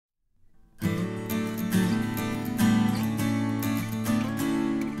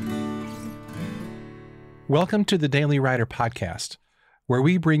Welcome to the Daily Writer Podcast, where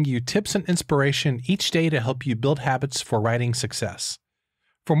we bring you tips and inspiration each day to help you build habits for writing success.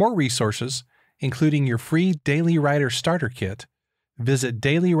 For more resources, including your free Daily Writer Starter Kit, visit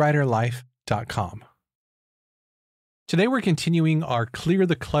dailywriterlife.com. Today we're continuing our Clear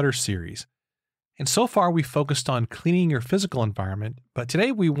the Clutter series, and so far we've focused on cleaning your physical environment, but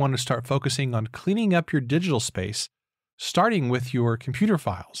today we want to start focusing on cleaning up your digital space, starting with your computer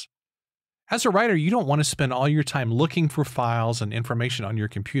files. As a writer, you don't want to spend all your time looking for files and information on your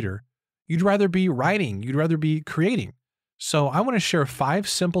computer. You'd rather be writing, you'd rather be creating. So I want to share 5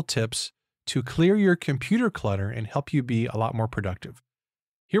 simple tips to clear your computer clutter and help you be a lot more productive.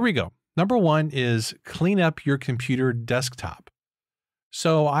 Here we go. Number 1 is clean up your computer desktop.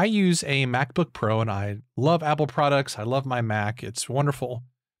 So I use a MacBook Pro and I love Apple products. I love my Mac. It's wonderful.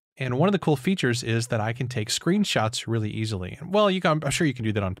 And one of the cool features is that I can take screenshots really easily. Well, I'm sure you can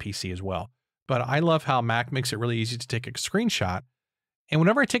do that on PC as well. But I love how Mac makes it really easy to take a screenshot. And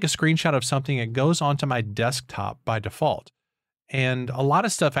whenever I take a screenshot of something, it goes onto my desktop by default. And a lot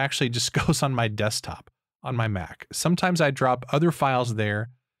of stuff actually just goes on my desktop on my Mac. Sometimes I drop other files there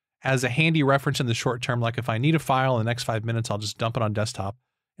as a handy reference in the short term. Like if I need a file in the next 5 minutes, I'll just dump it on desktop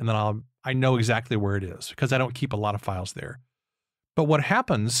and then I know exactly where it is because I don't keep a lot of files there. But what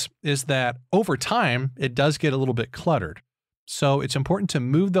happens is that over time, it does get a little bit cluttered. So it's important to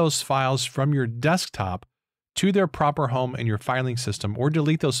move those files from your desktop to their proper home in your filing system or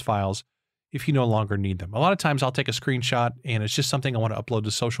delete those files if you no longer need them. A lot of times I'll take a screenshot and it's just something I want to upload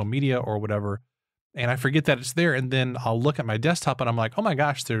to social media or whatever, and I forget that it's there, and then I'll look at my desktop and I'm like, oh my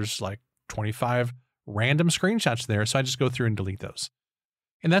gosh, there's like 25 random screenshots there, so I just go through and delete those.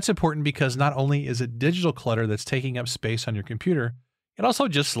 And that's important because not only is it digital clutter that's taking up space on your computer, it also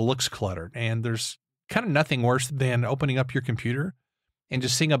just looks cluttered, and there's kind of nothing worse than opening up your computer and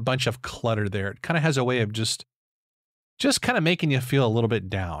just seeing a bunch of clutter there. It kind of has a way of just kind of making you feel a little bit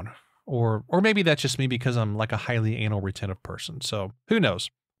down. Or maybe that's just me because I'm like a highly anal retentive person. So who knows?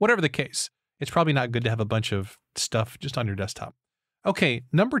 Whatever the case, it's probably not good to have a bunch of stuff just on your desktop. Okay,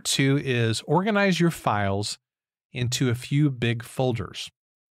 number 2 is organize your files into a few big folders.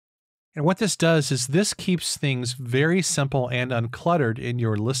 And what this does is this keeps things very simple and uncluttered in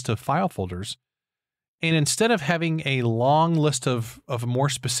your list of file folders. And instead of having a long list of more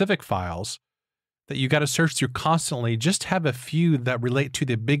specific files that you got to search through constantly, just have a few that relate to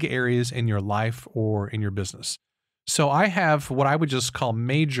the big areas in your life or in your business. So I have what I would just call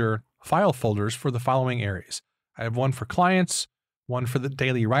major file folders for the following areas. I have one for clients, one for the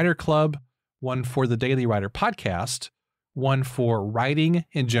Daily Writer Club, one for the Daily Writer Podcast, one for writing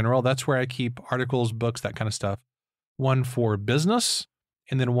in general. That's where I keep articles, books, that kind of stuff. One for business,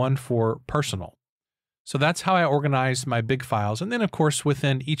 and then one for personal. So that's how I organize my big files. And then of course,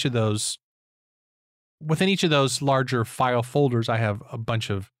 within each of those larger file folders, I have a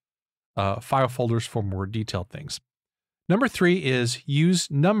bunch of file folders for more detailed things. Number 3 is use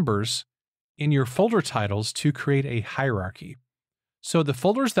numbers in your folder titles to create a hierarchy. So the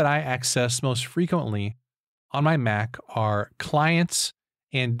folders that I access most frequently on my Mac are Clients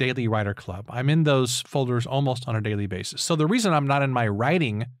and Daily Writer Club. I'm in those folders almost on a daily basis. So the reason I'm not in my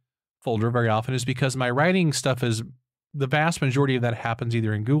writing folder very often is because my writing stuff is, the vast majority of that happens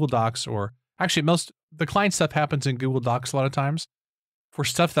either in Google Docs or actually the client stuff happens in Google Docs a lot of times. For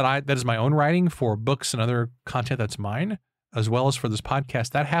stuff that is my own writing, for books and other content that's mine, as well as for this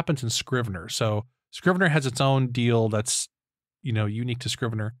podcast, that happens in Scrivener. So Scrivener has its own deal that's, unique to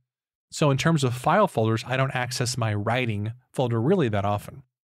Scrivener. So in terms of file folders, I don't access my writing folder really that often.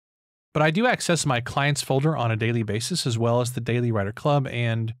 But I do access my clients folder on a daily basis, as well as the Daily Writer Club.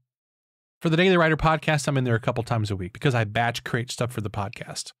 And for the Daily Writer Podcast, I'm in there a couple times a week because I batch create stuff for the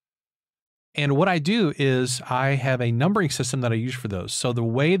podcast. And what I do is I have a numbering system that I use for those. So the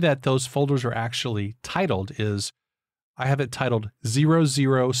way that those folders are actually titled is I have it titled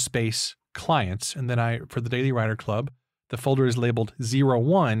 00 space clients. And then for the Daily Writer Club, the folder is labeled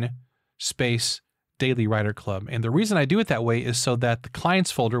 01 space Daily Writer Club. And the reason I do it that way is so that the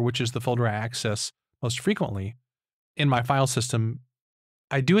clients folder, which is the folder I access most frequently in my file system,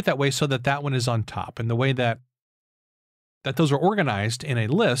 I do it that way so that one is on top. And the way that those are organized in a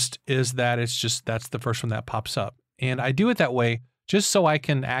list is that that's the first one that pops up. And I do it that way just so I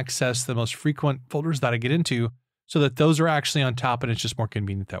can access the most frequent folders that I get into so that those are actually on top, and it's just more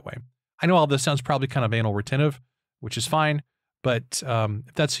convenient that way. I know all this sounds probably kind of anal retentive, which is fine, but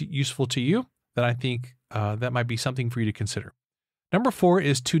if that's useful to you, then I think that might be something for you to consider. Number 4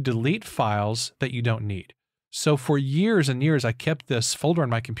 is to delete files that you don't need. So for years and years, I kept this folder on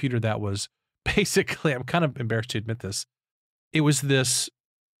my computer that was basically, I'm kind of embarrassed to admit this, it was this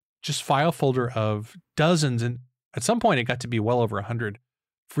just file folder of dozens, and at some point it got to be well over 100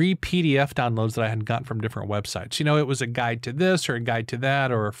 free PDF downloads that I had gotten from different websites. It was a guide to this or a guide to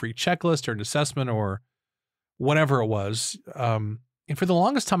that, or a free checklist or an assessment or whatever it was. And for the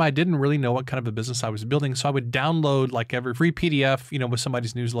longest time, I didn't really know what kind of a business I was building. So I would download like every free PDF, with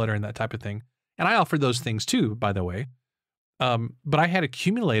somebody's newsletter and that type of thing. And I offered those things too, by the way. But I had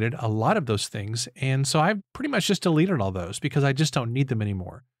accumulated a lot of those things. And so I pretty much just deleted all those because I just don't need them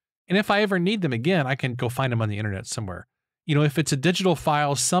anymore. And if I ever need them again, I can go find them on the internet somewhere. If it's a digital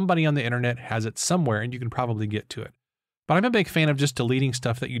file, somebody on the internet has it somewhere and you can probably get to it. But I'm a big fan of just deleting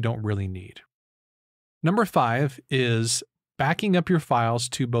stuff that you don't really need. Number 5 is backing up your files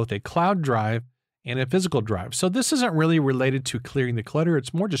to both a cloud drive and a physical drive. So this isn't really related to clearing the clutter.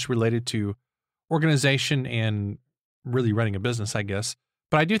 It's more just related to organization and really running a business, I guess.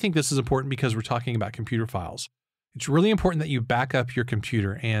 But I do think this is important because we're talking about computer files. It's really important that you back up your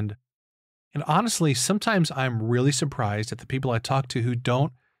computer. And honestly, sometimes I'm really surprised at the people I talk to who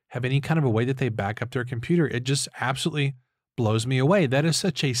don't have any kind of a way that they back up their computer. It just absolutely blows me away. That is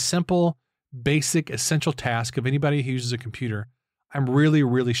such a simple, basic, essential task of anybody who uses a computer. I'm really,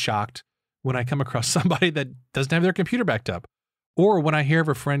 really shocked when I come across somebody that doesn't have their computer backed up. Or when I hear of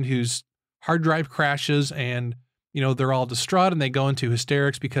a friend whose hard drive crashes and, they're all distraught and they go into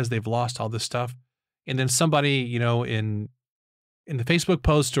hysterics because they've lost all this stuff. And then somebody, in the Facebook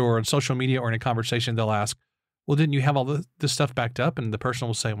post or on social media or in a conversation, they'll ask, well, didn't you have all this stuff backed up? And the person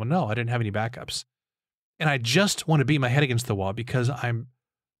will say, well, no, I didn't have any backups. And I just want to beat my head against the wall because I'm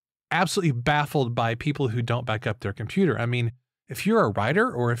absolutely baffled by people who don't back up their computer. I mean, if you're a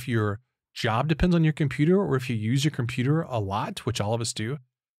writer or if your job depends on your computer or if you use your computer a lot, which all of us do,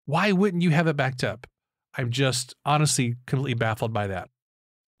 why wouldn't you have it backed up? I'm just honestly completely baffled by that.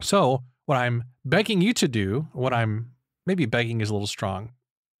 So what I'm begging you to do, maybe begging is a little strong.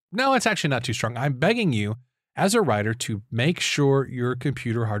 No, it's actually not too strong. I'm begging you as a writer to make sure your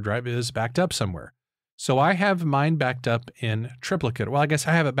computer hard drive is backed up somewhere. So I have mine backed up in triplicate. Well, I guess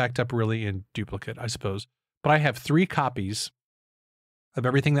I have it backed up really in duplicate, I suppose. But I have 3 copies of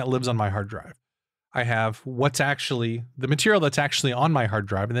everything that lives on my hard drive. I have the material that's actually on my hard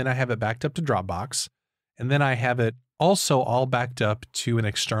drive, and then I have it backed up to Dropbox. And then I have it also all backed up to an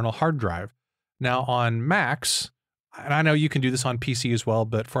external hard drive. Now on Macs, and I know you can do this on PC as well,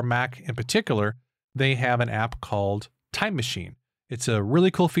 but for Mac in particular, they have an app called Time Machine. It's a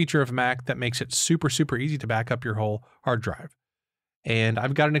really cool feature of Mac that makes it super, super easy to back up your whole hard drive. And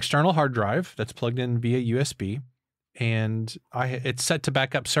I've got an external hard drive that's plugged in via USB, and it's set to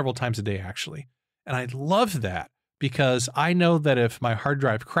back up several times a day, actually. And I love that because I know that if my hard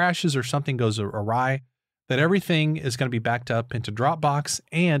drive crashes or something goes awry, that everything is going to be backed up into Dropbox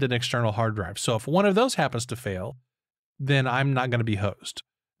and an external hard drive. So if one of those happens to fail, then I'm not going to be hosed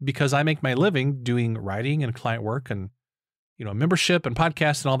because I make my living doing writing and client work and, membership and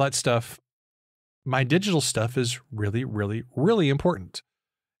podcasts and all that stuff. My digital stuff is really, really, really important.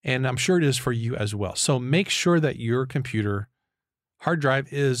 And I'm sure it is for you as well. So make sure that your computer hard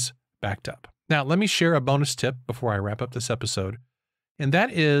drive is backed up. Now, let me share a bonus tip before I wrap up this episode. And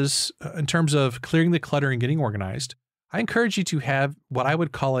that is, in terms of clearing the clutter and getting organized, I encourage you to have what I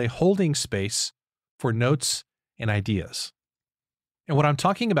would call a holding space for notes and ideas. And what I'm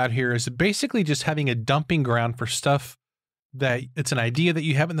talking about here is basically just having a dumping ground for stuff that it's an idea that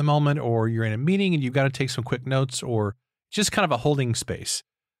you have in the moment, or you're in a meeting and you've got to take some quick notes, or just kind of a holding space.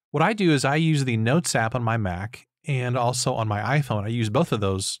 What I do is I use the Notes app on my Mac and also on my iPhone. I use both of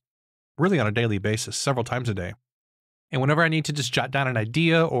those really on a daily basis, several times a day. And whenever I need to just jot down an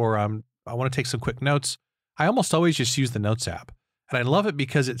idea or I want to take some quick notes, I almost always just use the Notes app. And I love it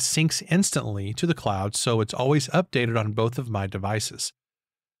because it syncs instantly to the cloud, so it's always updated on both of my devices.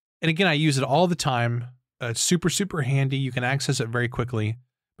 And again, I use it all the time. It's super, super handy. You can access it very quickly.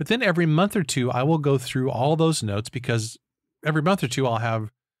 But then every month or two, I will go through all those notes because every month or two, I'll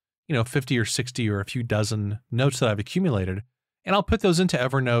have 50 or 60 or a few dozen notes that I've accumulated. And I'll put those into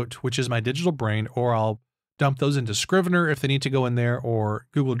Evernote, which is my digital brain, or I'll dump those into Scrivener if they need to go in there, or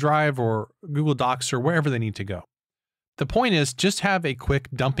Google Drive or Google Docs or wherever they need to go. The point is just have a quick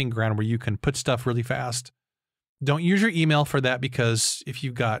dumping ground where you can put stuff really fast. Don't use your email for that because if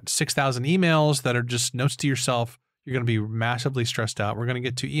you've got 6,000 emails that are just notes to yourself, you're going to be massively stressed out. We're going to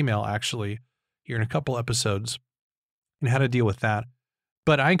get to email actually here in a couple episodes and how to deal with that.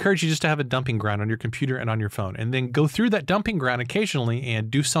 But I encourage you just to have a dumping ground on your computer and on your phone, and then go through that dumping ground occasionally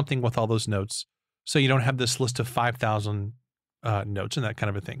and do something with all those notes so you don't have this list of 5,000 notes and that kind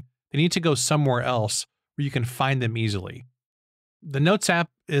of a thing. They need to go somewhere else where you can find them easily. The Notes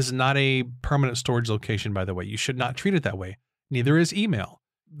app is not a permanent storage location, by the way. You should not treat it that way. Neither is email.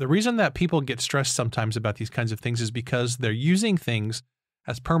 The reason that people get stressed sometimes about these kinds of things is because they're using things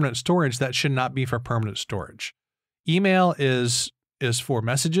as permanent storage that should not be for permanent storage. Email is for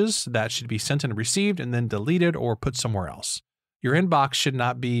messages that should be sent and received and then deleted or put somewhere else. Your inbox should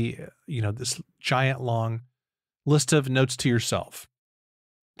not be, this giant long list of notes to yourself.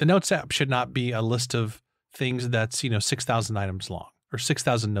 The Notes app should not be a list of things that's, 6,000 items long or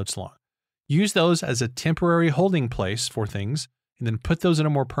 6,000 notes long. Use those as a temporary holding place for things and then put those in a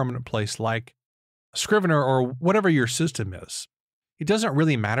more permanent place like Scrivener or whatever your system is. It doesn't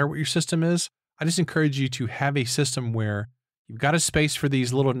really matter what your system is. I just encourage you to have a system where you've got a space for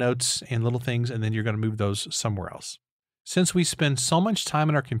these little notes and little things, and then you're going to move those somewhere else. Since we spend so much time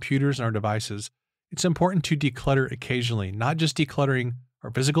on our computers and our devices, it's important to declutter occasionally, not just decluttering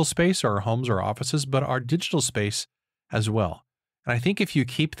our physical space or our homes or offices, but our digital space as well. And I think if you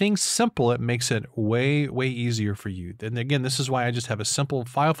keep things simple, it makes it way, way easier for you. And again, this is why I just have a simple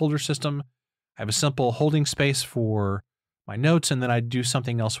file folder system. I have a simple holding space for my notes, and then I do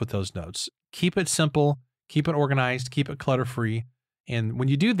something else with those notes. Keep it simple, keep it organized, keep it clutter-free. And when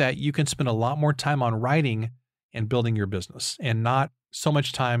you do that, you can spend a lot more time on writing and building your business and not so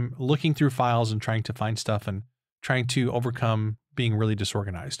much time looking through files and trying to find stuff and trying to overcome being really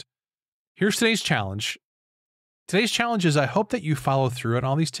disorganized. Here's today's challenge. Today's challenge is I hope that you follow through on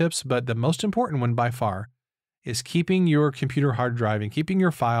all these tips, but the most important one by far is keeping your computer hard drive and keeping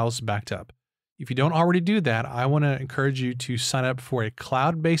your files backed up. If you don't already do that, I want to encourage you to sign up for a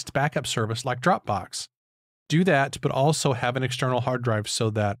cloud-based backup service like Dropbox. Do that, but also have an external hard drive so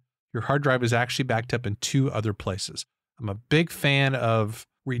that your hard drive is actually backed up in 2 other places. I'm a big fan of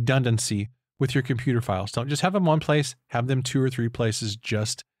redundancy with your computer files. Don't just have them one place, have them 2 or 3 places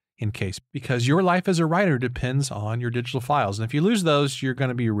just in case, because your life as a writer depends on your digital files. And if you lose those, you're going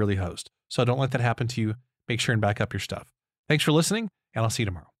to be really hosed. So don't let that happen to you. Make sure and back up your stuff. Thanks for listening, and I'll see you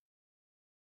tomorrow.